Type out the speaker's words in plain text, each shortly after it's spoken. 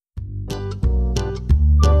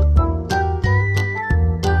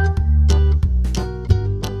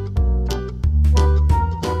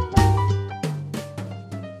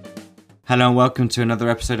Hello and welcome to another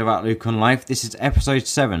episode of Outlook on Life. This is episode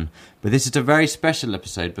 7, but this is a very special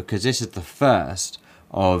episode because this is the first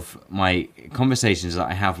of my conversations that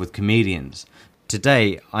I have with comedians.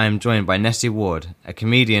 Today, I am joined by Nessie Ward, a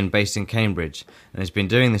comedian based in Cambridge, and has been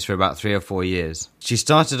doing this for about 3 or 4 years. She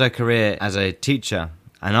started her career as a teacher,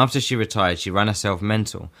 and after she retired, she ran herself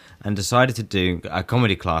mental and decided to do a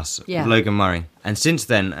comedy class with Logan Murray. And since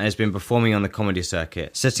then, has been performing on the comedy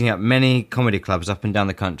circuit, setting up many comedy clubs up and down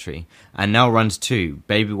the country, and now runs 2,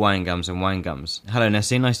 Baby Winegums and Winegums. Hello,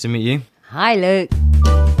 Nessie. Nice to meet you. Hi, Luke.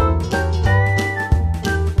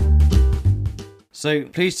 So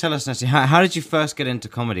please tell us, Nessie, how did you first get into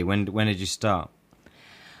comedy? When did you start?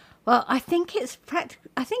 Well, I think it's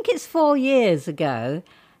 4 years ago.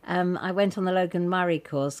 I went on the Logan Murray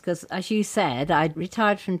course because, as you said, I'd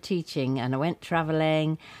retired from teaching and I went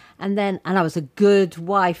travelling, and I was a good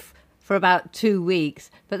wife for about 2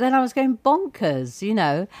 weeks. But then I was going bonkers,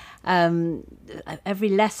 every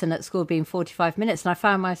lesson at school being 45 minutes, and I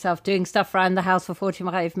found myself doing stuff around the house for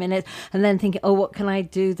 45 minutes and then thinking, oh, what can I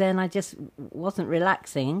do then? I just wasn't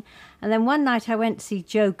relaxing. And then one night I went to see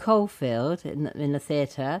Jo Caulfield in the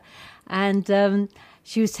theatre, and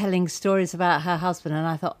she was telling stories about her husband, and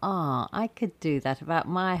I thought, I could do that about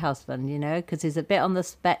my husband, because he's a bit on the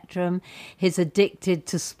spectrum. He's addicted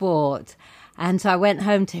to sport. And so I went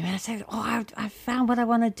home to him and I said, I found what I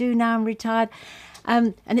want to do now. I'm retired.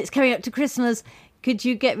 And it's coming up to Christmas. Could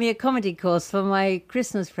you get me a comedy course for my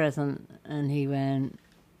Christmas present? And he went,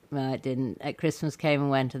 well, it didn't. At Christmas came and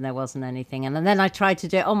went and there wasn't anything. And then I tried to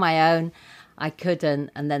do it on my own. I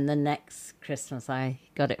couldn't. And then the next Christmas I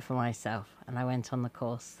got it for myself and I went on the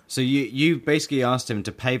course. So you basically asked him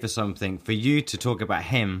to pay for something for you to talk about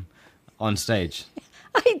him on stage.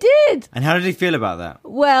 I did. And how did he feel about that?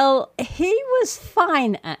 Well, he was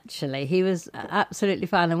fine, actually. He was absolutely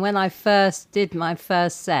fine. And when I first did my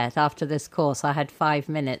first set after this course, I had 5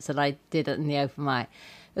 minutes and I did it in the open mic.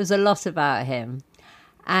 It was a lot about him.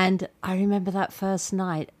 And I remember that first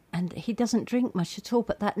night, and he doesn't drink much at all,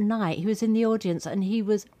 but that night he was in the audience and he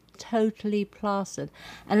was totally plastered.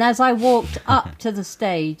 And as I walked up to the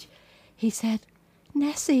stage, he said,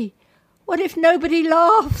 Nessie, what if nobody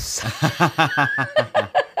laughs?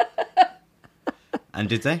 And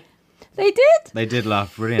did they? They did. They did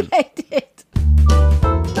laugh. Brilliant. They did.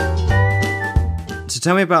 So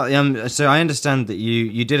tell me about so I understand that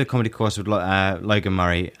you did a comedy course with Logan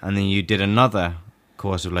Murray, and then you did another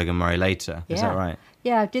course with Logan Murray later. Is that right?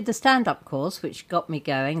 Yeah, I did the stand-up course, which got me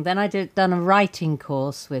going. Then I done a writing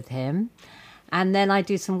course with him, and then I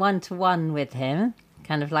do some one-to-one with him,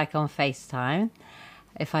 kind of like on FaceTime.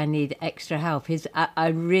 If I need extra help, I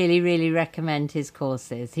really, really recommend his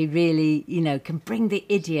courses. He really, can bring the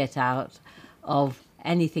idiot out of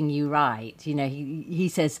anything you write. He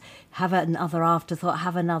says, have another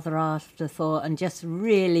afterthought, and just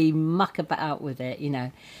really muck about with it,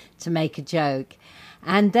 to make a joke.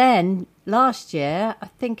 And then last year, I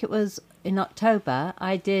think it was in October,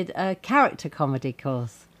 I did a character comedy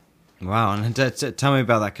course. Wow, and tell me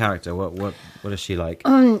about that character. What is she like?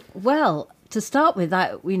 Well, to start with,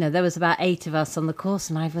 there was about 8 of us on the course,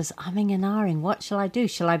 and I was umming and ahhing. What shall I do?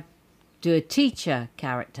 Shall I do a teacher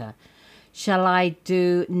character? Shall I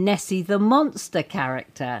do Nessie the monster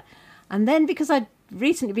character? And then, because I'd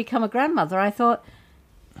recently become a grandmother, I thought,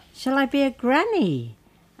 shall I be a granny?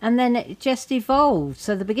 And then it just evolved.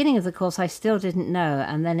 So the beginning of the course, I still didn't know,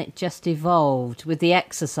 and then it just evolved with the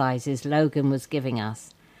exercises Logan was giving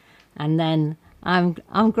us. And then I'm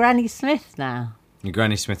Granny Smith now. You're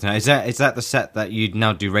Granny Smith now. Is that the set that you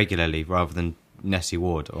now do regularly rather than Nessie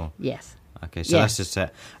Ward? Or Yes. Okay, so that's just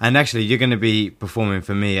it. And actually, you're going to be performing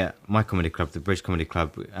for me at my comedy club, the Bridge Comedy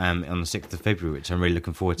Club, on the 6th of February, which I'm really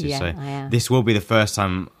looking forward to. Yeah, so I am. This will be the first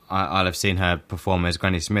time I'll have seen her perform as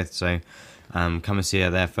Granny Smith. So come and see her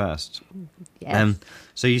there first. Yes.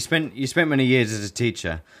 So you spent many years as a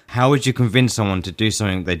teacher. How would you convince someone to do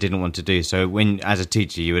something they didn't want to do? So when, as a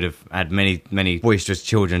teacher, you would have had many boisterous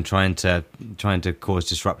children trying to cause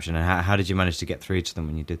disruption. And how did you manage to get through to them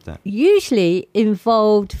when you did that? Usually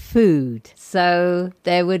involved food. So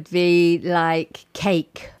there would be like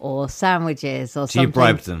cake or sandwiches or something. So you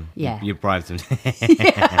bribed them? Yeah. You bribed them.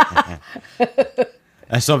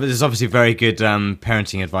 There's obviously very good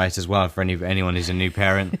parenting advice as well for anyone who's a new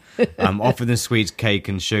parent. Offer them sweets, cake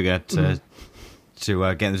and sugar to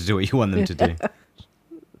get them to do what you want them to do.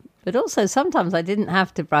 But also sometimes I didn't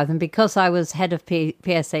have to bribe them because I was head of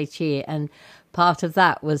PSHE, and part of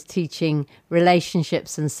that was teaching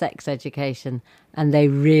relationships and sex education, and they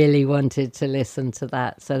really wanted to listen to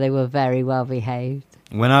that, so they were very well behaved.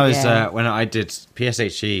 When I did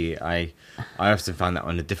PSHE, I often found that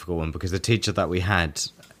one a difficult one because the teacher that we had,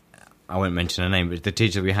 I won't mention her name, but the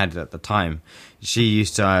teacher we had at the time, she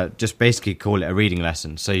used to just basically call it a reading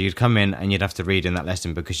lesson. So you'd come in and you'd have to read in that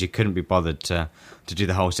lesson because you couldn't be bothered to do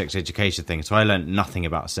the whole sex education thing. So I learned nothing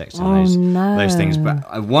about sex and those things.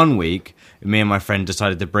 But one week, me and my friend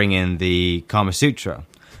decided to bring in the Kama Sutra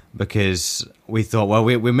because we thought, well,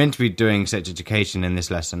 we're meant to be doing sex education in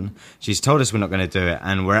this lesson. She's told us we're not going to do it,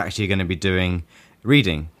 and we're actually going to be doing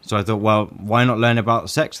reading. So I thought, well, why not learn about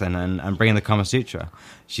sex then and bring in the Kama Sutra?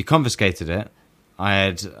 She confiscated it. I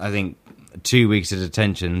had, I think, 2 weeks of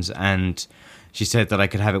detentions, and she said that I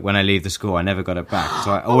could have it when I leave the school. I never got it back.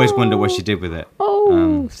 So I always wonder what she did with it.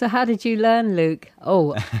 So how did you learn, Luke?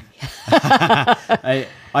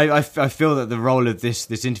 I feel that the role of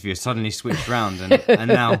this interview has suddenly switched around, and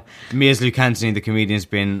now me as Luke Anthony, the comedian, has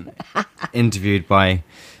been interviewed by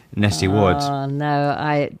Nessie Ward. Oh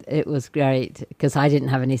no, it was great because I didn't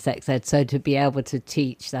have any sex ed, so to be able to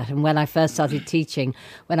teach that. And when I first started teaching,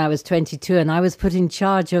 when I was 22, and I was put in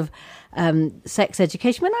charge of sex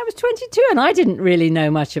education when I was 22, and I didn't really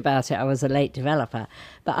know much about it. I was a late developer,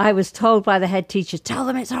 but I was told by the head teacher, tell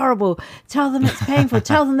them it's horrible, tell them it's painful,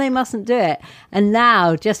 tell them they mustn't do it. And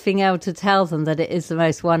now just being able to tell them that it is the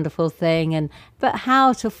most wonderful thing, but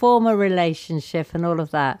how to form a relationship and all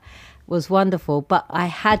of that was wonderful. But I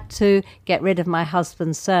had to get rid of my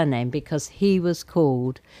husband's surname because he was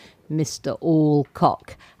called Mr.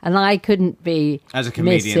 Allcock, and I couldn't be as a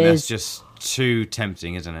comedian. Mrs. That's just too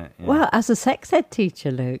tempting, isn't it? Yeah. Well, as a sex ed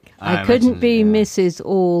teacher, Luke, I couldn't be Mrs.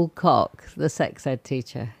 Allcock, the sex ed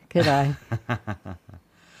teacher, could I?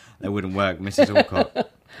 That wouldn't work, Mrs. Allcock.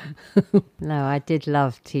 No, I did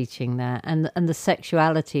love teaching that, and the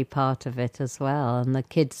sexuality part of it as well. And the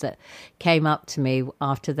kids that came up to me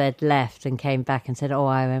after they'd left and came back and said, "Oh,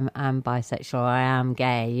 I am bisexual, or I am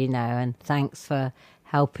gay," and thanks for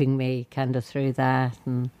helping me kind of through that.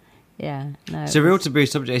 And yeah, no, it's a real taboo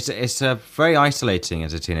subject. It's very isolating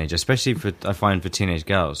as a teenager, especially I find for teenage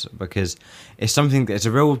girls, because it's something that it's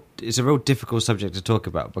a real difficult subject to talk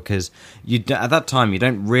about, because at that time you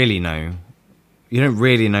don't really know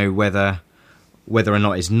whether or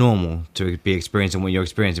not it's normal to be experiencing what you're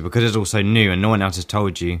experiencing, because it's also new and no one else has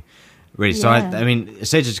told you really. So I mean,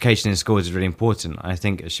 sex education in schools is really important. I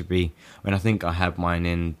think it should be. I think I had mine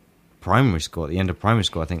in primary school, at the end of primary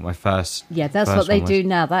school. I think my first. Yeah, that's what they do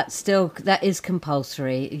now. That is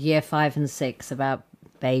compulsory, year 5 and 6, about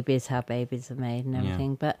babies, how babies are made and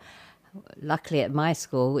everything. But luckily at my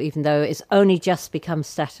school, even though it's only just become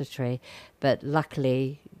statutory, but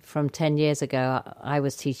luckily from 10 years ago, I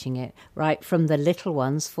was teaching it right from the little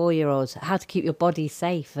ones, 4-year-olds, how to keep your body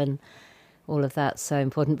safe, and all of that's so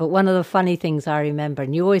important. But one of the funny things I remember,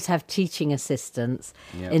 and you always have teaching assistants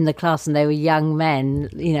in the class, and they were young men,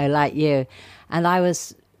 like you, and I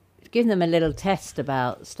was giving them a little test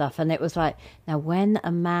about stuff, and it was like, now when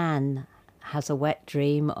a man has a wet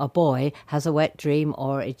dream, a boy has a wet dream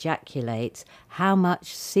or ejaculates, how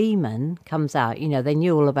much semen comes out? They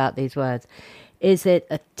knew all about these words. Is it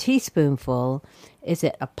a teaspoonful? Is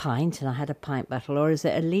it a pint? And I had a pint bottle. Or is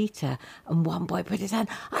it a litre? And one boy put his hand,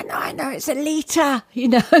 I know, it's a litre.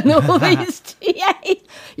 And all these TAs.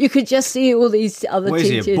 You could just see all these other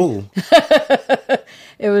teachers. What is it, a bull?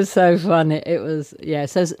 It was so funny. It was,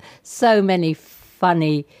 so many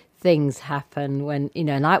funny things happen when,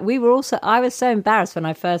 and I was so embarrassed when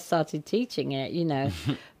I first started teaching it,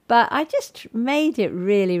 But I just made it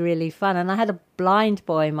really, really fun. And I had a blind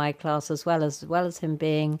boy in my class as well as him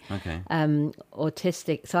being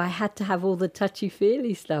autistic. So I had to have all the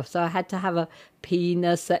touchy-feely stuff. So I had to have a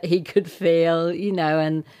penis that he could feel,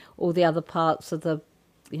 and all the other parts of the,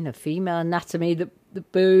 female anatomy, the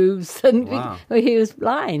boobs. And he was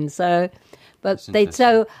blind. So,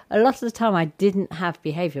 so a lot of the time I didn't have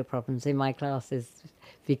behaviour problems in my classes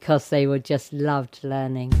because they were just loved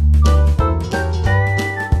learning.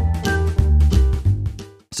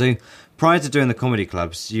 So prior to doing the comedy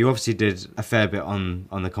clubs, you obviously did a fair bit on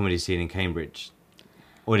the comedy scene in Cambridge.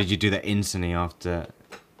 Or did you do that instantly after?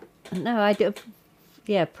 No, I did.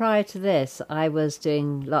 Yeah, prior to this, I was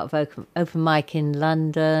doing a lot of open mic in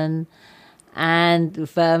London and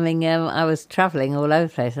Birmingham. I was travelling all over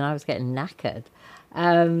the place and I was getting knackered.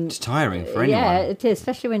 It's tiring for anyone. Yeah, it is,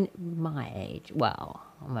 especially when my age. Well,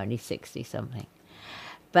 I'm only 60-something.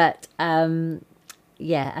 But, and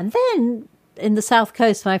then in the South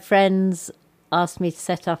Coast, my friends asked me to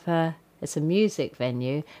set up it's a music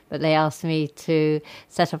venue, but they asked me to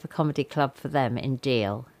set up a comedy club for them in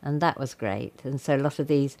Deal, and that was great. And so a lot of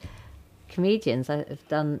these comedians have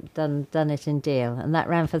done it in Deal, and that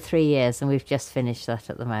ran for 3 years, and we've just finished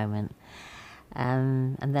that at the moment.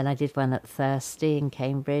 And then I did one at Thirsty in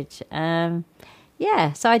Cambridge. So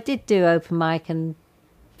I did do open mic and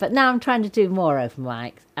But now I'm trying to do more open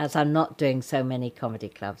mics, as I'm not doing so many comedy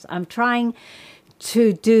clubs. I'm trying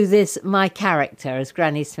to do this, my character as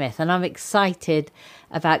Granny Smith, and I'm excited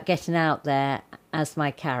about getting out there as my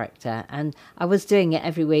character. And I was doing it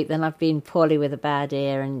every week, then I've been poorly with a bad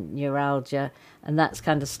ear and neuralgia, and that's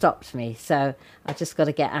kind of stopped me. So I've just got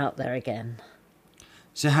to get out there again.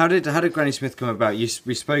 So how did Granny Smith come about? We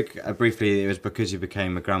spoke briefly. It was because you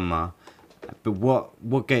became a grandma, but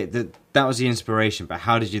what gave that was the inspiration. But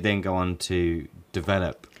how did you then go on to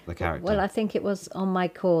develop the character? Well, I think it was on my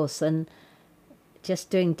course and just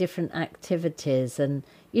doing different activities and,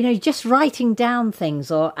 just writing down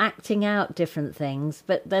things or acting out different things,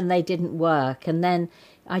 but then they didn't work. And then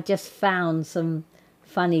I just found some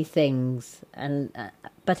funny things, and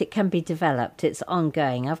but it can be developed. It's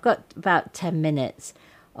ongoing. I've got about 10 minutes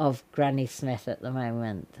of Granny Smith at the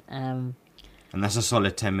moment. And that's a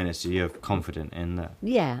solid 10 minutes, so you're confident in that?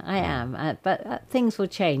 Yeah, I am. But things will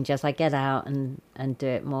change as I get out and do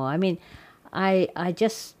it more. I mean, I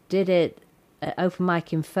just did it at open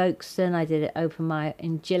mic in Folkestone. I did it open mic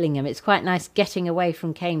in Gillingham. It's quite nice getting away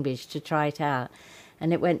from Cambridge to try it out.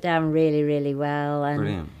 And it went down really, really well. And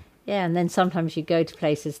brilliant. Yeah, and then sometimes you go to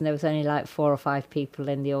places and there was only like 4 or 5 people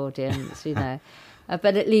in the audience,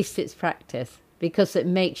 But at least it's practice, because it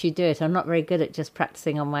makes you do it. I'm not very good at just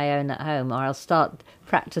practicing on my own at home, or I'll start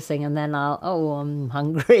practicing and then I'm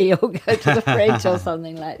hungry, or go to the fridge or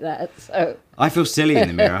something like that. So I feel silly in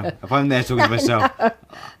the mirror. If I'm there talking to myself,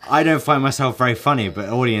 I don't find myself very funny, but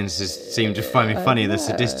audiences seem to find me funny. The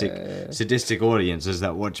sadistic audiences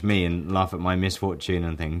that watch me and laugh at my misfortune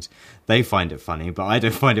and things, they find it funny, but I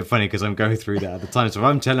don't find it funny because I'm going through that at the time. So if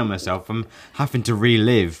I'm telling myself, I'm having to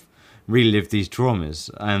relive these traumas.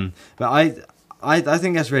 But I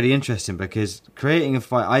think that's really interesting, because creating a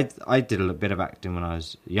fight, I did a bit of acting when I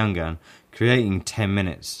was younger, and creating 10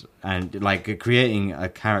 minutes and like creating a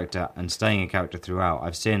character and staying a character throughout.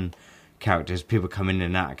 I've seen characters, people come in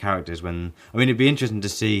and out of characters it'd be interesting to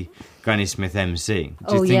see Granny Smith MC.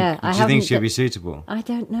 Do you think she'd be suitable? I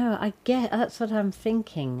don't know. That's what I'm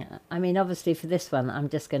thinking. I mean, obviously for this one, I'm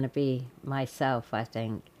just going to be myself, I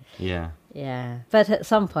think. Yeah. Yeah. But at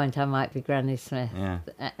some point I might be Granny Smith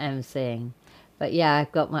MCing. But yeah,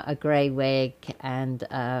 I've got a grey wig, and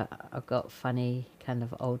I've got funny kind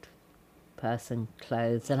of old person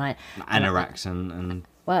clothes, and anoraks and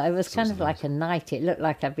well, it was kind of like a nightie. It looked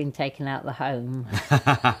like I'd been taken out the home.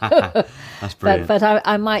 That's brilliant. But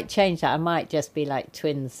I might change that. I might just be like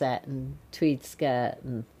twin set and tweed skirt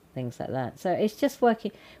and things like that. So it's just work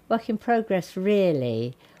in progress,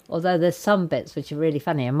 really. Although there's some bits which are really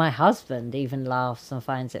funny, and my husband even laughs and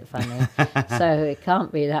finds it funny, so it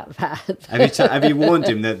can't be that bad. Have you warned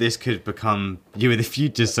him that this could become you in the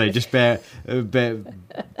future? So just bear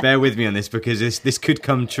with me on this, because this could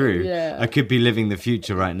come true. Yeah. I could be living the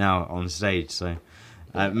future right now on stage. So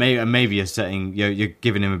maybe you're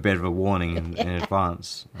giving him a bit of a warning in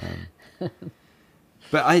advance.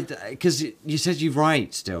 But because you said you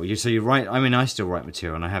write still, you write. I mean, I still write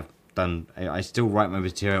material, and I still write my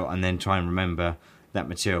material and then try and remember that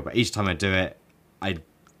material. But each time I do it, I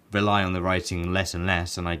rely on the writing less and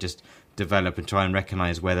less, and I just develop and try and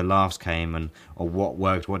recognise where the laughs came or what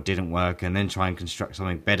worked, what didn't work, and then try and construct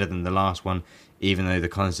something better than the last one, even though the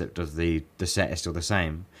concept of the set is still the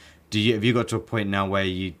same. Have you got to a point now where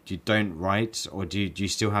you don't write, or do you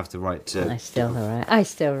still have to write? I still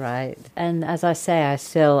write. And as I say, I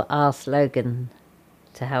still ask Logan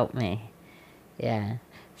to help me. Yeah.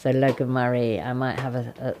 So Logan Murray, I might have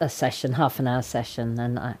a session, half an hour session,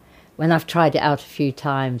 and when I've tried it out a few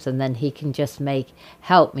times, and then he can just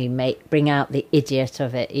help me bring out the idiot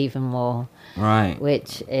of it even more. Right.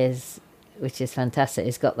 Which is fantastic.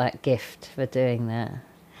 He's got that gift for doing that.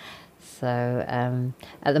 So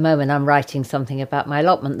at the moment I'm writing something about my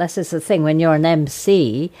allotment. This is the thing, when you're an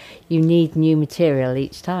MC, you need new material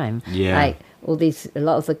each time. Yeah. Like a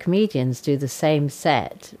lot of the comedians do the same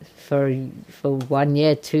set for 1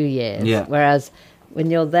 year, 2 years. Yeah. Whereas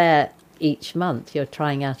when you're there each month, you're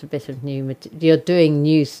trying out a bit of new material. You're doing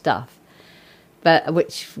new stuff,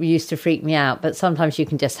 which used to freak me out. But sometimes you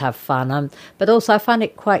can just have fun. But also I find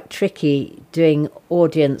it quite tricky doing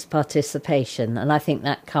audience participation, and I think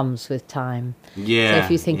that comes with time. Yeah. So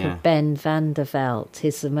if you think of Ben van der Veld,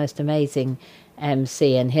 he's the most amazing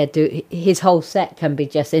MC, and his whole set can be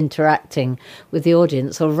just interacting with the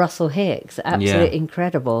audience. Or Russell Hicks, absolutely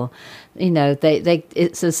incredible.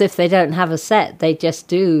 It's as if they don't have a set; they just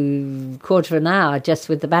do quarter of an hour just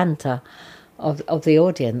with the banter of the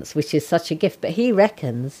audience, which is such a gift. But he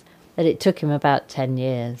reckons that it took him about 10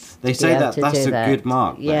 years. They say that's a good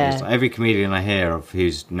mark. Yeah, every comedian I hear of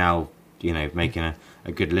who's now making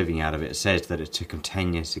a good living out of it, says that it took him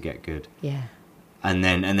 10 years to get good. Yeah. And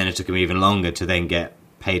then it took him even longer to then get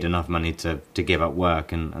paid enough money to give up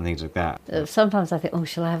work and things like that. Sometimes I think, oh,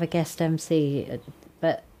 shall I have a guest MC?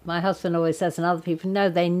 But my husband always says, and other people, no,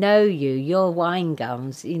 they know you. You're Wine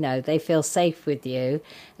Gums. You know, they feel safe with you.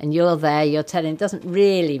 And you're there, you're telling. It doesn't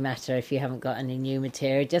really matter if you haven't got any new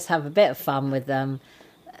material. Just have a bit of fun with them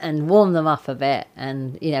and warm them up a bit.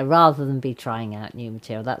 And, you know, rather than be trying out new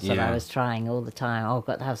material. That's what I was trying all the time. Oh, I've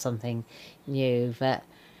got to have something new. But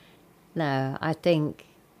no, I think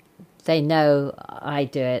they know I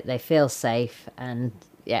do it. They feel safe. And,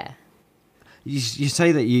 yeah. You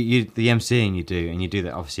say that you the MCing you do, and you do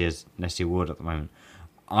that obviously as Nessie Ward at the moment.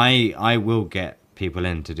 I will get people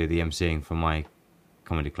in to do the MCing for my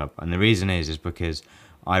comedy club, and the reason is because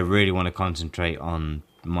I really want to concentrate on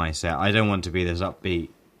my set. I don't want to be this upbeat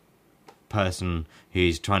person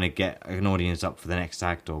who's trying to get an audience up for the next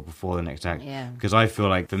act or before the next act. Yeah. Because I feel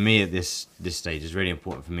like for me at this stage, it's really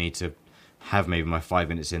important for me to have maybe my 5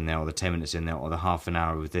 minutes in there, or the 10 minutes in there, or the half an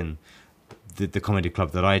hour within the comedy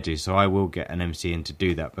club that I do. So I will get an MC in to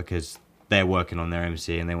do that because they're working on their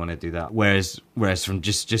MC and they want to do that. Whereas from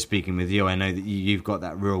just speaking with you, I know that you've got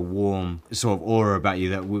that real warm sort of aura about you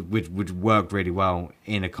that would work really well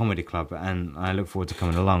in a comedy club, and I look forward to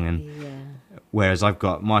coming along. And whereas I've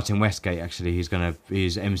got Martin Westgate actually, who's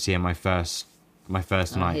MCing my first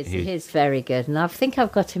night. He's very good, and I think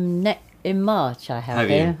I've got him in March. I have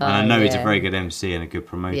him. And I know he's a very good MC and a good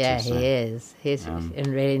promoter. Yeah, so, he is. He's a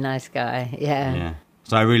really nice guy. Yeah.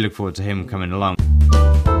 So I really look forward to him coming along.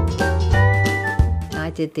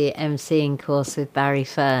 I did the MCing course with Barry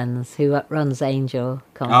Ferns, who runs Angel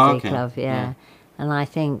Comedy Club. Yeah. And I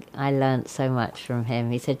think I learnt so much from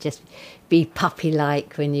him. He said, just be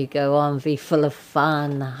puppy-like when you go on, be full of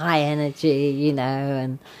fun, high energy, you know,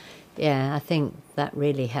 and yeah, I think that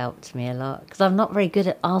really helped me a lot, because I'm not very good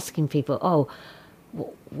at asking people, oh,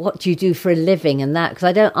 what do you do for a living and that, because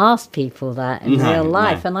I don't ask people that in real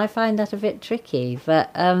life, and I find that a bit tricky.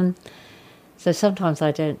 But so sometimes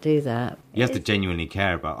I don't do that. You have to genuinely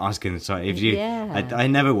care about asking. So if you, I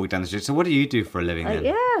never walk down the street. So what do you do for a living then?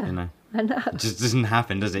 You know, I know. It just doesn't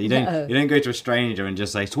happen, does it? You don't go to a stranger and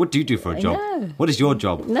just say, so what do you do for a job? What is your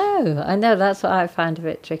job? No, I know, that's what I find a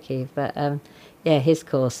bit tricky. But yeah, his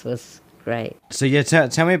course was great. So yeah,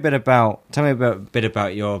 tell me a bit about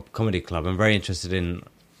your comedy club. I'm very interested in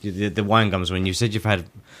the Wine Gums. When you said you've had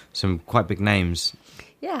some quite big names.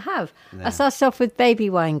 Yeah, I have. I started off with Baby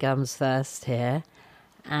Wine Gums first here,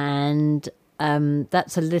 and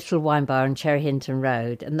that's a little wine bar on Cherry Hinton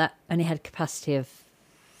Road, and that only had capacity of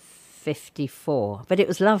 54, but it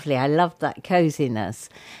was lovely. I loved that coziness.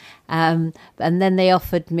 And then they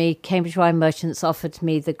offered me, Cambridge Wine Merchants offered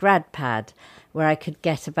me the grad pad, where I could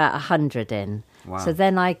get about 100 in. Wow. So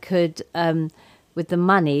then I could, with the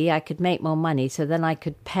money, I could make more money. So then I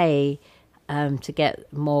could pay to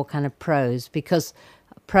get more kind of pros, because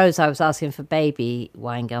pros I was asking for Baby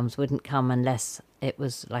Wine Gums wouldn't come unless it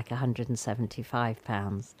was like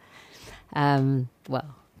 £175.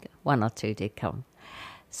 Well, one or two did come.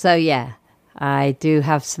 So yeah, I do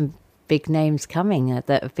have some big names coming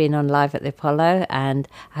that have been on Live at the Apollo, and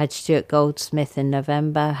I had Stuart Goldsmith in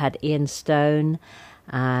November, had Ian Stone.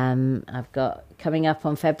 I've got coming up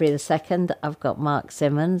on February the 2nd, I've got Mark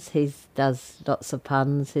Simmons. He does lots of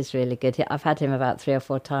puns. He's really good. I've had him about 3 or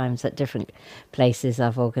 4 times at different places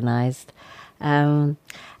I've organised. And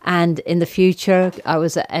in the future, I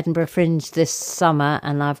was at Edinburgh Fringe this summer,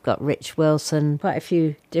 and I've got Rich Wilson, quite a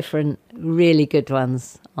few different really good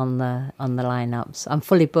ones on the lineups. I'm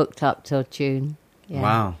fully booked up till June. Yeah.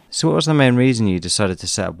 Wow. So what was the main reason you decided to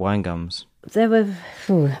set up Wine Gums? There were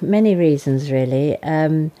many reasons, really.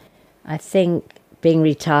 I think being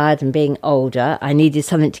retired and being older, I needed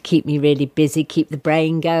something to keep me really busy, keep the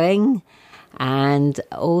brain going, and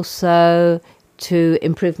also to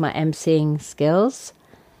improve my emceeing skills.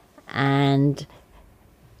 And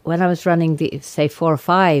when I was running say 4 or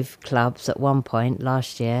 5 clubs at one point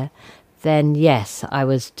last year, then yes, I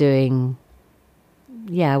was getting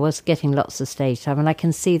lots of stage time, and I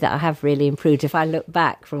can see that I have really improved. If I look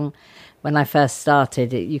back from when I first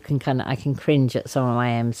started, I can cringe at some of my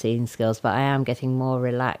emceeing skills, but I am getting more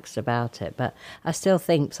relaxed about it. But I still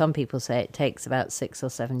think some people say it takes about 6 or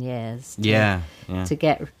 7 years to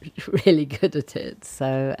get really good at it.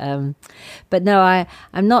 So, but no,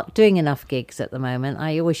 I'm not doing enough gigs at the moment.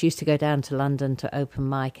 I always used to go down to London to open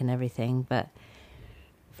mic and everything, but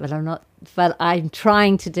I'm not. But I'm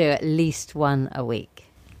trying to do at least one a week.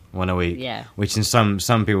 One a week, yeah. Which in some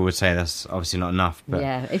people would say that's obviously not enough. But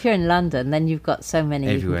yeah, if you're in London, then you've got so many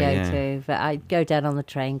everywhere, you can go to. But I'd go down on the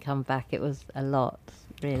train, come back. It was a lot.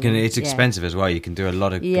 really. It's expensive as well. You can do a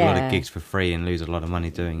lot of gigs for free and lose a lot of money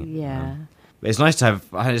doing it. Yeah. But it's nice to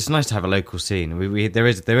have a local scene. There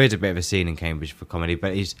is a bit of a scene in Cambridge for comedy,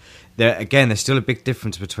 but there's still a big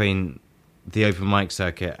difference between the open mic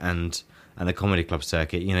circuit and the comedy club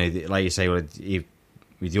circuit. You know, like you say, with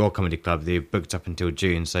your comedy club, they're booked up until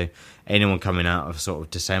June. So anyone coming out of sort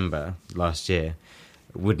of December last year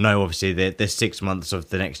would know, obviously, that there's 6 months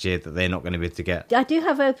of the next year that they're not going to be able to get. I do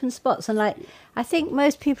have open spots, and I think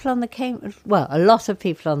most people on the a lot of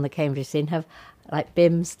people on the Cambridge scene have. Like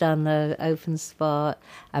Bim's done an open spot,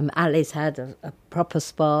 Ali's had a proper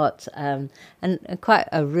spot, and quite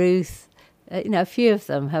a Ruth. A few of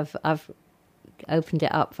them I've opened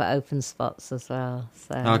it up for open spots as well.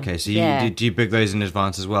 So okay, so do you book those in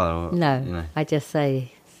advance as well? Or, no, I just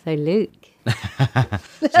say Luke.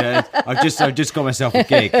 So I've just got myself a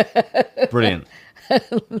gig. Brilliant.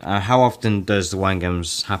 How often does the Wine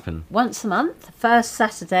Gums happen? Once a month, first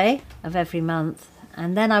Saturday of every month.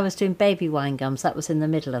 And then I was doing Baby Wine Gums. That was in the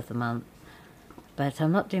middle of the month. But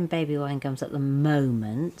I'm not doing Baby Wine Gums at the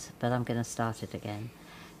moment, but I'm going to start it again.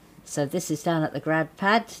 So this is down at the Grad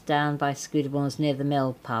Pad, down by Scudamores near the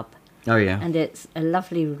Mill pub. Oh, yeah. And it's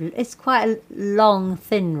it's quite a long,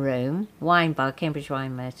 thin room, wine bar, Cambridge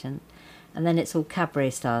Wine Merchant. And then it's all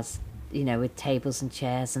cabaret stars, with tables and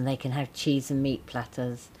chairs, and they can have cheese and meat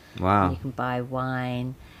platters. Wow. And you can buy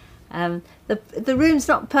wine. The room's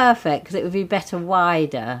not perfect because it would be better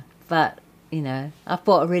wider, but I've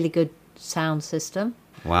bought a really good sound system.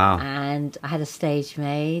 Wow! And I had a stage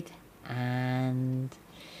made, and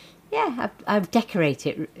I've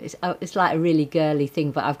decorated it. It's like a really girly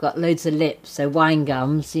thing, but I've got loads of lips, so wine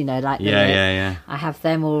gums, like yeah. I have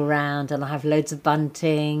them all around, and I have loads of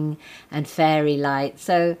bunting and fairy lights.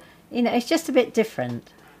 So it's just a bit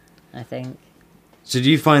different, I think. So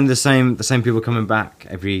do you find the same people coming back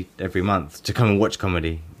every month to come and watch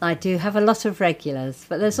comedy? I do have a lot of regulars,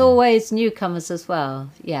 but there's always newcomers as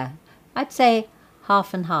well. Yeah, I'd say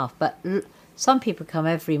half and half, but some people come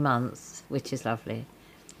every month, which is lovely.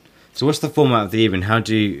 So what's the format of the evening? How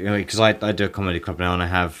do you, because I do a comedy club now, and I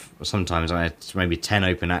have maybe 10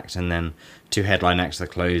 open acts and then 2 headline acts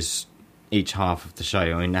that close each half of the show.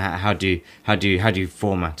 I mean, how do you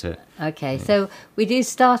format it? Okay, so we do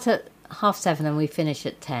start at 7:30 and we finish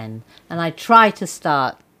at 10, and I try to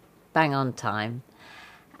start bang on time,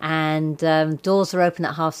 and doors are open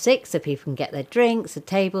at 6:30 so people can get their drinks. The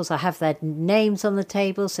tables, I have their names on the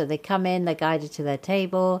table, so they come in, they're guided to their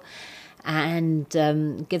table, and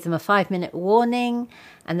give them a 5-minute warning,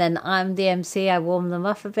 and then I'm the MC, I warm them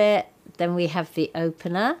up a bit. Then we have the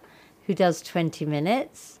opener who does 20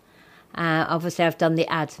 minutes. Obviously I've done the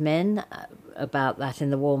admin about that in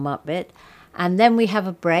the warm-up bit. And then we have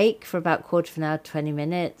a break for about quarter of an hour, 20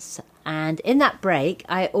 minutes. And in that break,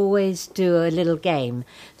 I always do a little game.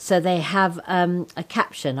 So they have a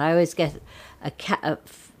caption. I always get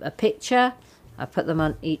a picture. I put them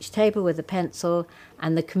on each table with a pencil,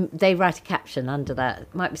 and they write a caption under that.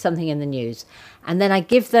 It might be something in the news. And then I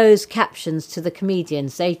give those captions to the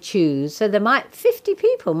comedians. They choose. So 50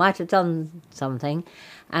 people might have done something.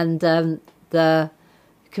 And the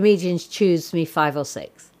comedians choose me 5 or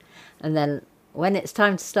 6. And then when it's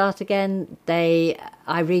time to start again, I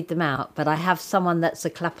read them out. But I have someone that's a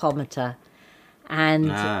clapometer.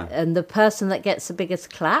 And the person that gets the biggest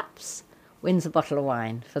claps wins a bottle of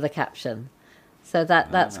wine for the caption. So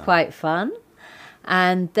that's quite fun.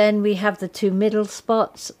 And then we have the 2 middle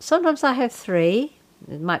spots. Sometimes I have 3.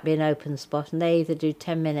 It might be an open spot. And they either do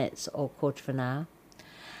 10 minutes or quarter of an hour.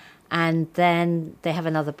 And then they have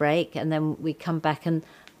another break. And then we come back, and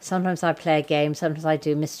sometimes I play a game. Sometimes I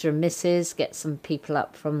do Mr. and Mrs., get some people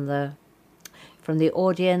up from the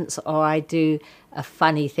audience, or I do a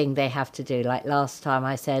funny thing they have to do. Like last time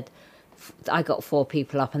I said, I got 4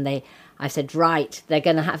 people up, and I said, right, they're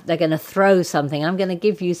going to throw something. I'm going to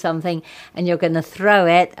give you something, and you're going to throw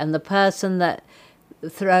it, and the person that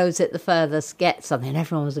throws it the furthest gets something. And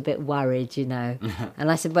everyone was a bit worried, And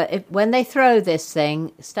I said, but when they throw this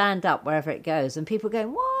thing, stand up wherever it goes. And people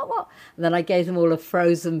going, what? And then I gave them all a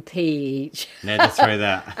frozen pea each. Yeah, they throw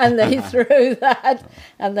that. And they threw that.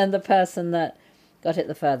 And then the person that got it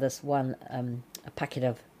the furthest won a packet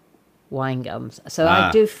of wine gums. So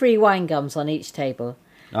I do free wine gums on each table.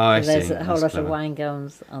 Oh, I see. There's a whole lot clever. of wine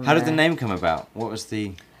gums on How there. did the name come about? What was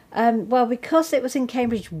the... Well, because it was in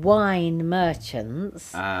Cambridge Wine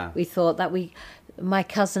Merchants, we thought that my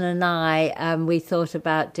cousin and I, we thought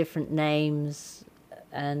about different names,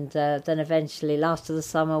 and then eventually Last of the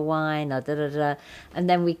Summer Wine, and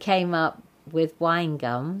then we came up with Wine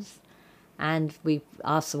Gums, and we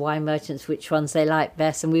asked the wine merchants which ones they liked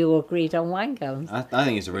best, and we all agreed on Wine Gums. I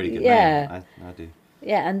think it's a really good Yeah. name. I do.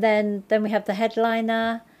 Yeah, and then we have the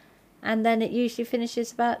headliner, and then it usually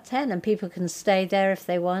finishes about 10, and people can stay there if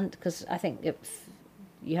they want, because I think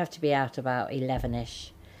you have to be out about 11ish.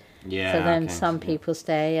 Yeah. So then okay, some yeah. people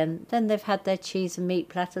stay, and then they've had their cheese and meat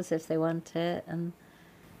platters if they want it, and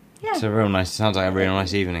yeah. It's a real nice. Sounds like a real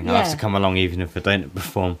nice evening. I'll have Yeah. to come along even if I don't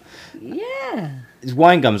perform. Yeah. It's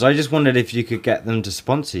Wine Gums. I just wondered if you could get them to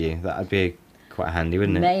sponsor you. That'd be quite handy,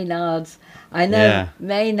 wouldn't it? Maynard's. I know Yeah.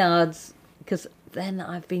 Maynard's, because then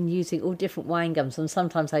I've been using all different wine gums, and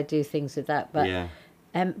sometimes I do things with that, but Yeah.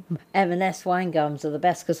 M&S wine gums are the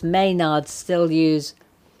best, because Maynard's still use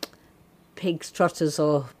pig's trotters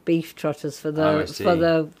or beef trotters for Oh, I see.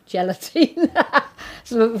 the gelatine.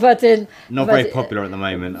 Not Very popular at the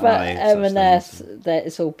moment, are But they? such M&S, things?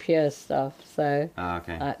 it's all pure stuff, so Ah,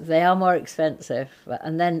 okay. they are more expensive.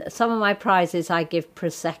 And then some of my prizes I give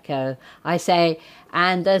Prosecco. I say,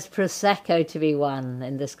 and there's Prosecco to be won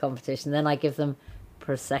in this competition. Then I give them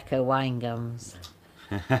Prosecco wine gums.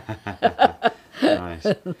 Nice.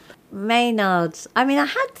 Maynard's. I mean, I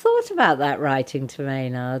had thought about that, writing to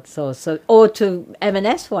Maynard's or to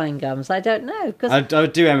M&S wine gums. I don't know, because I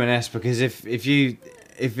would do M&S because I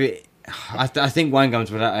think Wine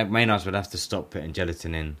Gums Maynard's would have to stop putting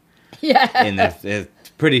gelatin in there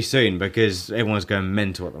pretty soon, because everyone's going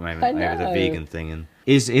mental at the moment I over the know. vegan thing. And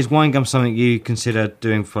is Wine Gums something you consider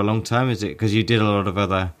doing for a long term? Is it because you did a lot of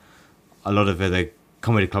other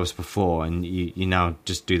comedy clubs before, and you now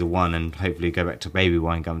just do the one and hopefully go back to baby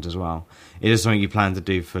Wine Gums as well? Is it something you plan to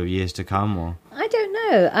do for years to come, or? I don't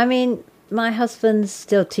know. I mean, my husband's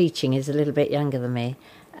still teaching. He's a little bit younger than me.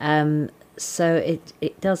 So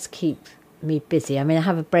it does keep me busy. I mean, I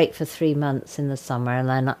have a break for 3 months in the summer, and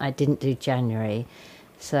then I didn't do January.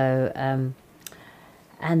 So, and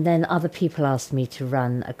then other people asked me to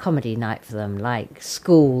run a comedy night for them, like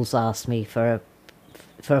schools asked me for a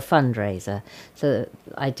fundraiser. So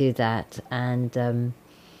I do that, and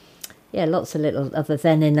lots of little. Other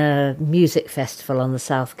than in a music festival on the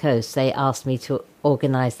south coast, they asked me to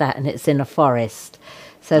organise that, and it's in a forest.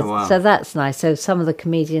 So, Oh, wow. so that's nice. So some of the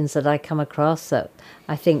comedians that I come across that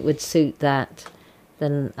I think would suit that,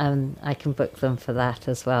 then I can book them for that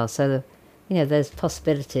as well. So, there's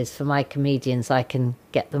possibilities for my comedians. I can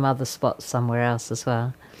get them other spots somewhere else as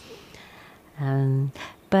well.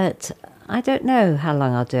 But I don't know how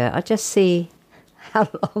long I'll do it. I'll just see how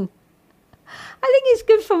long. I think it's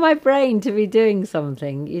good for my brain to be doing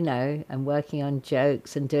something, and working on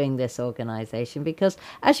jokes and doing this organisation, because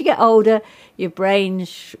as you get older, your brain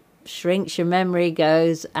shrinks, your memory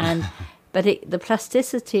goes, but the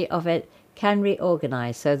plasticity of it can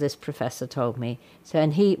reorganise. So this professor told me. So,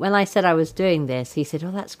 and when I said I was doing this, he said,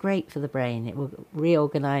 "Oh, that's great for the brain. It will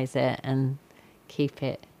reorganise it and keep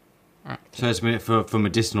it active." So it's meant for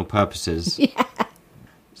medicinal purposes. Yeah.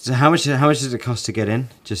 So how much does it cost to get in?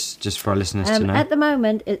 Just for our listeners to know. At the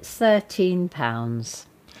moment, it's £13.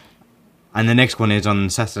 And the next one is on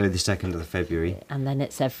Saturday, the 2nd of February. And then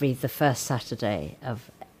it's the first Saturday of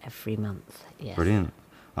every month. Yes. Brilliant.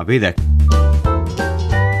 I'll be there.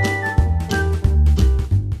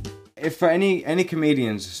 If for any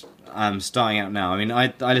comedians starting out now, I mean,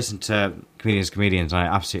 I listen to Comedians, and I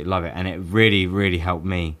absolutely love it, and it really, really helped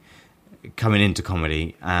me coming into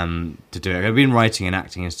comedy to do it. I've been writing and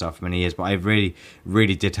acting and stuff for many years, but it really,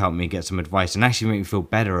 really did help me get some advice and actually make me feel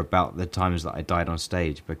better about the times that I died on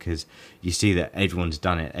stage, because you see that everyone's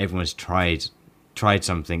done it, everyone's tried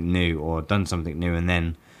something new or done something new, and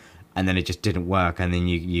then it just didn't work, and then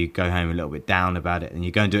you go home a little bit down about it, and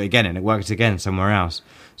you go and do it again, and it works again somewhere else.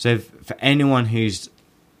 So for anyone who's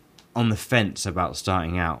on the fence about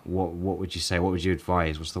starting out, what would you say? What would you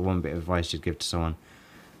advise? What's the one bit of advice you'd give to someone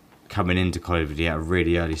coming into comedy at a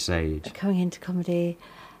really early stage? Coming into comedy,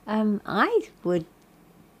 I would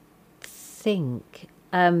think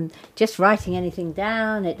just writing anything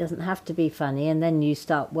down. It doesn't have to be funny, and then you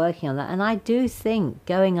start working on that. And I do think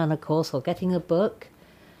going on a course or getting a book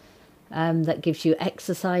that gives you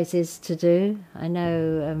exercises to do. I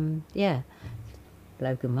know,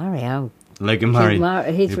 Logan Murray. Logan Murray.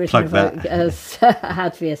 He's You written plug about how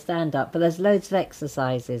to be a stand-up, but there's loads of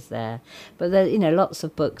exercises there. But there's lots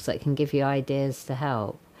of books that can give you ideas to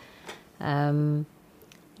help.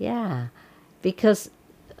 Because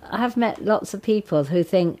I have met lots of people who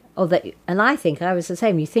think, and I think I was the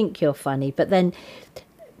same. You think you're funny, but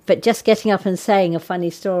just getting up and saying a funny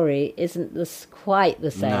story isn't quite the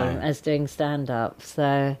same as doing stand-up.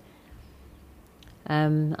 So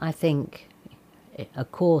I think a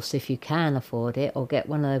course, if you can afford it, or get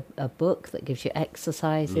a book that gives you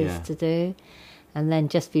exercises to do, and then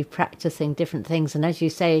just be practicing different things. And as you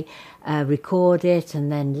say, record it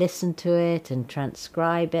and then listen to it and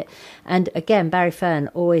transcribe it. And again, Barry Fern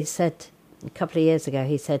always said, a couple of years ago,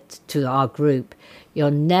 he said to our group, "You'll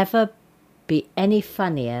never be any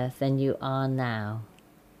funnier than you are now."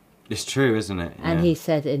 It's true, isn't it? Yeah. And he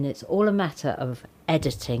said, and it's all a matter of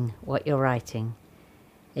editing what you're writing.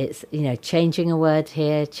 It's, changing a word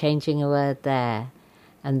here, changing a word there.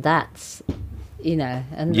 And that's, and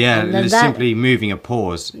and then it's that, simply moving a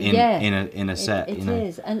pause in a set. It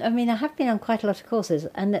is. And I mean, I have been on quite a lot of courses,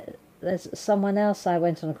 and there's someone else I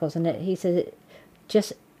went on a course, and he said,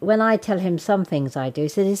 just when I tell him some things I do, he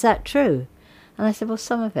said, "Is that true?" And I said, "Well,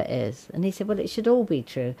 some of it is." And he said, "Well, it should all be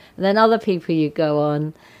true." And then other people you go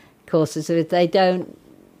on courses with, they don't,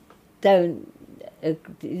 they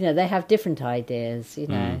have different ideas,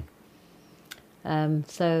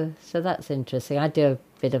 So that's interesting. I do a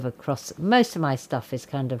bit of a cross. Most of my stuff is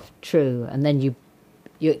kind of true, and then you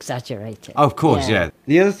exaggerate it. Oh, of course, yeah.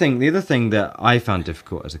 The other thing that I found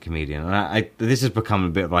difficult as a comedian, and this has become a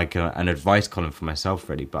bit like an advice column for myself,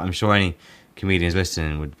 really, but I'm sure any comedians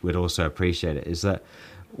listening would also appreciate it, is that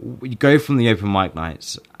you go from the open mic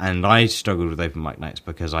nights, and I struggled with open mic nights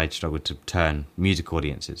because I struggled to turn music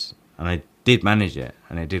audiences, and I did manage it,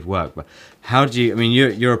 and it did work. But how do you? I mean,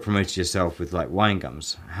 you're a promoter yourself with like Wine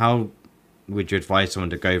Gums. How would you advise someone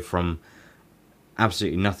to go from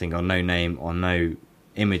absolutely nothing or no name or no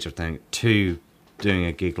image of thing to doing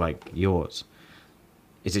a gig like yours?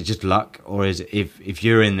 Is it just luck, or is it if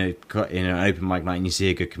you're in an open mic night and you see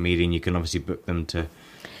a good comedian, you can obviously book them to?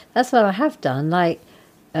 That's what I have done. Like,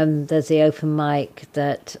 there's the open mic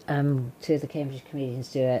that two of the Cambridge comedians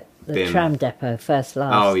do at the Tram Depot, First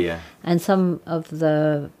Last. Oh, yeah. And some of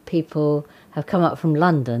the people have come up from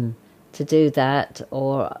London to do that,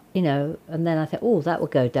 or, and then I think, oh, that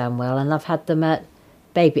would go down well. And I've had them at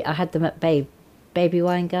Baby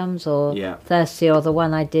Wine Gums, or Thirsty, or the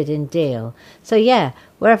one I did in Deal. So, yeah,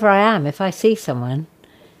 wherever I am, if I see someone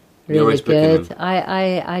really good,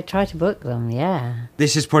 I try to book them, yeah.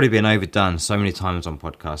 This has probably been overdone so many times on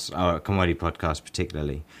podcasts, or comedy podcasts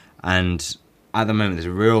particularly, and at the moment there's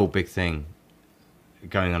a real big thing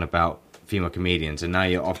going on about female comedians, and now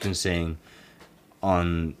you're often seeing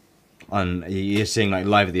you're seeing like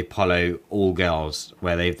Live at the Apollo all girls,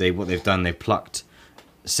 where they've plucked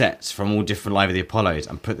sets from all different Live at the Apollos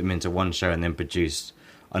and put them into one show and then produced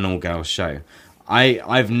an all girls show.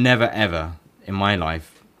 I've never ever in my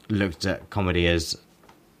life looked at comedy as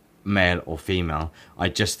male or female. I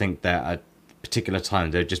just think that at particular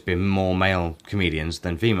time there have just been more male comedians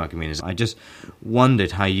than female comedians. I just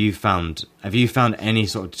wondered have you found any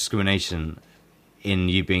sort of discrimination in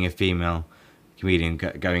you being a female comedian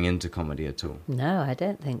going into comedy at all? No, I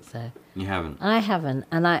don't think so. You haven't? I haven't,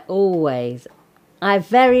 and I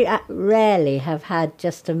very rarely have had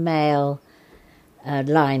just a male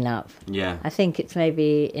lineup. Yeah. I think it's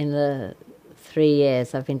maybe in the 3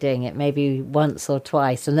 years I've been doing it, maybe once or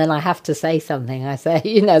twice, and then I have to say something. I say,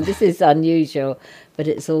 this is unusual, but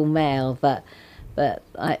it's all male. But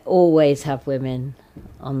I always have women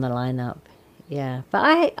on the lineup. Yeah,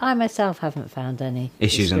 but I myself haven't found any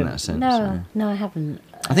issues in that sense. No, I haven't.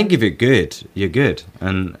 I think if you're good, you're good,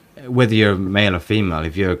 and whether you're male or female,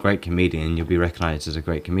 if you're a great comedian, you'll be recognised as a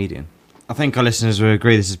great comedian. I think our listeners will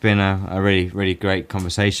agree this has been a really, really great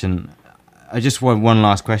conversation. I just want one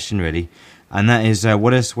last question, really, and that is,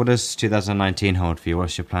 what does 2019 hold for you?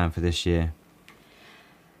 What's your plan for this year?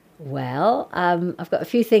 Well, I've got a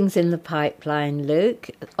few things in the pipeline, Luke.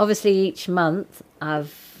 Obviously, each month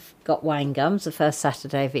I've got Wine Gums, the first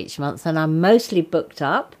Saturday of each month, and I'm mostly booked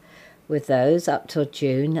up with those up till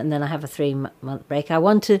June, and then I have a 3-month break. I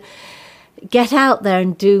want to get out there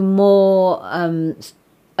and do more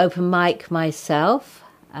open mic myself,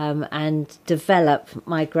 and develop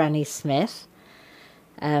my Granny Smith.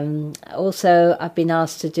 Also, I've been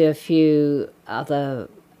asked to do a few other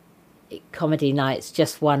comedy nights,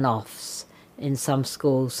 just one-offs in some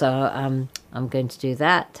schools, so I'm going to do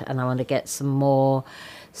that, and I want to get some more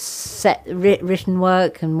written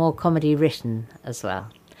work and more comedy written as well.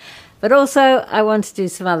 But also, I want to do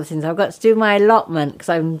some other things. I've got to do my allotment because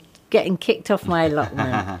I'm getting kicked off my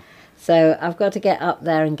allotment. So I've got to get up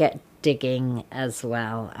there and get digging as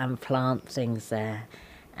well and plant things there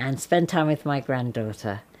and spend time with my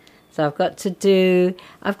granddaughter. So I've got to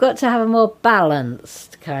have a more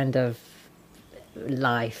balanced kind of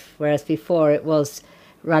life, whereas before it was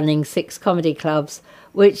running 6 comedy clubs,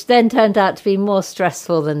 which then turned out to be more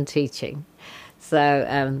stressful than teaching.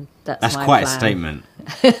 So that's my quite plan.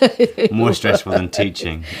 A statement. More stressful than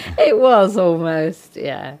teaching. It was almost,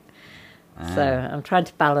 yeah. So I'm trying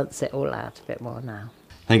to balance it all out a bit more now.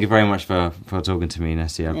 Thank you very much for talking to me,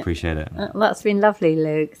 Nessie. I appreciate it. That's been lovely,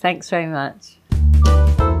 Luke. Thanks very much.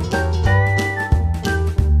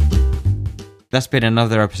 That's been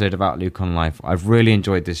another episode of Outlook on Life. I've really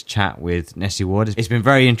enjoyed this chat with Nessie Ward. It's been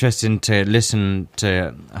very interesting to listen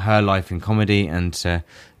to her life in comedy and to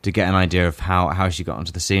get an idea of how she got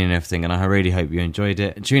onto the scene and everything, and I really hope you enjoyed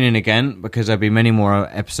it. Tune in again, because there'll be many more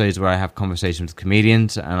episodes where I have conversations with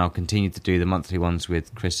comedians, and I'll continue to do the monthly ones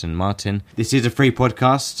with Chris and Martin. This is a free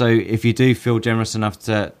podcast, so if you do feel generous enough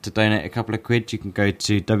to donate a couple of quid, you can go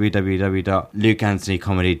to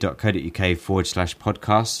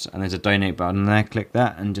www.lukeanthonycomedy.co.uk/podcast, and there's a donate button there. Click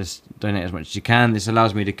that and just donate as much as you can. This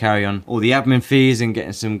allows me to carry on all the admin fees and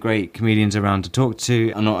getting some great comedians around to talk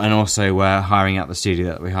to, and also hiring out the studio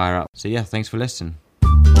that we hire up. So yeah, thanks for listening.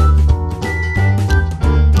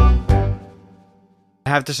 I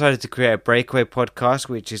have decided to create a breakaway podcast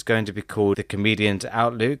which is going to be called The Comedian's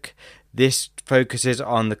Outlook. This focuses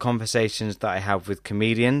on the conversations that I have with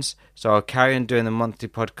comedians. So I'll carry on doing the monthly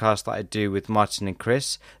podcast that I do with Martin and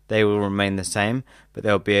Chris. They will remain the same, but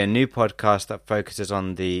there'll be a new podcast that focuses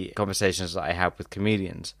on the conversations that I have with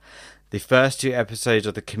comedians. The first 2 episodes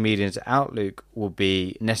of The Comedian's Outlook will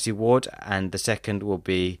be Nessie Ward, and the second will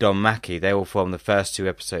be Don Mackey. They will form the first 2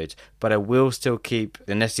 episodes. But I will still keep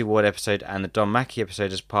the Nessie Ward episode and the Don Mackey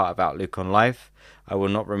episode as part of Outlook on Life. I will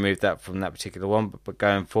not remove that from that particular one, but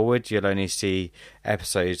going forward, you'll only see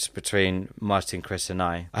episodes between Martin, Chris and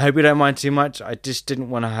I. I hope you don't mind too much. I just didn't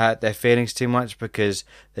want to hurt their feelings too much, because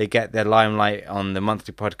they get their limelight on the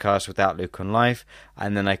monthly podcast with Outlook on Life,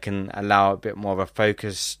 and then I can allow a bit more of a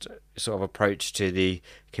focused sort of approach to the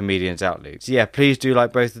Comedian's Outlook. So yeah, please do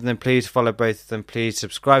like both of them. Please follow both of them. Please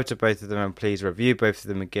subscribe to both of them, and please review both of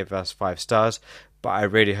them and give us 5 stars. But I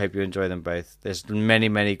really hope you enjoy them both. There's many,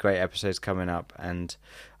 many great episodes coming up, and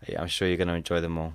I'm sure you're going to enjoy them all.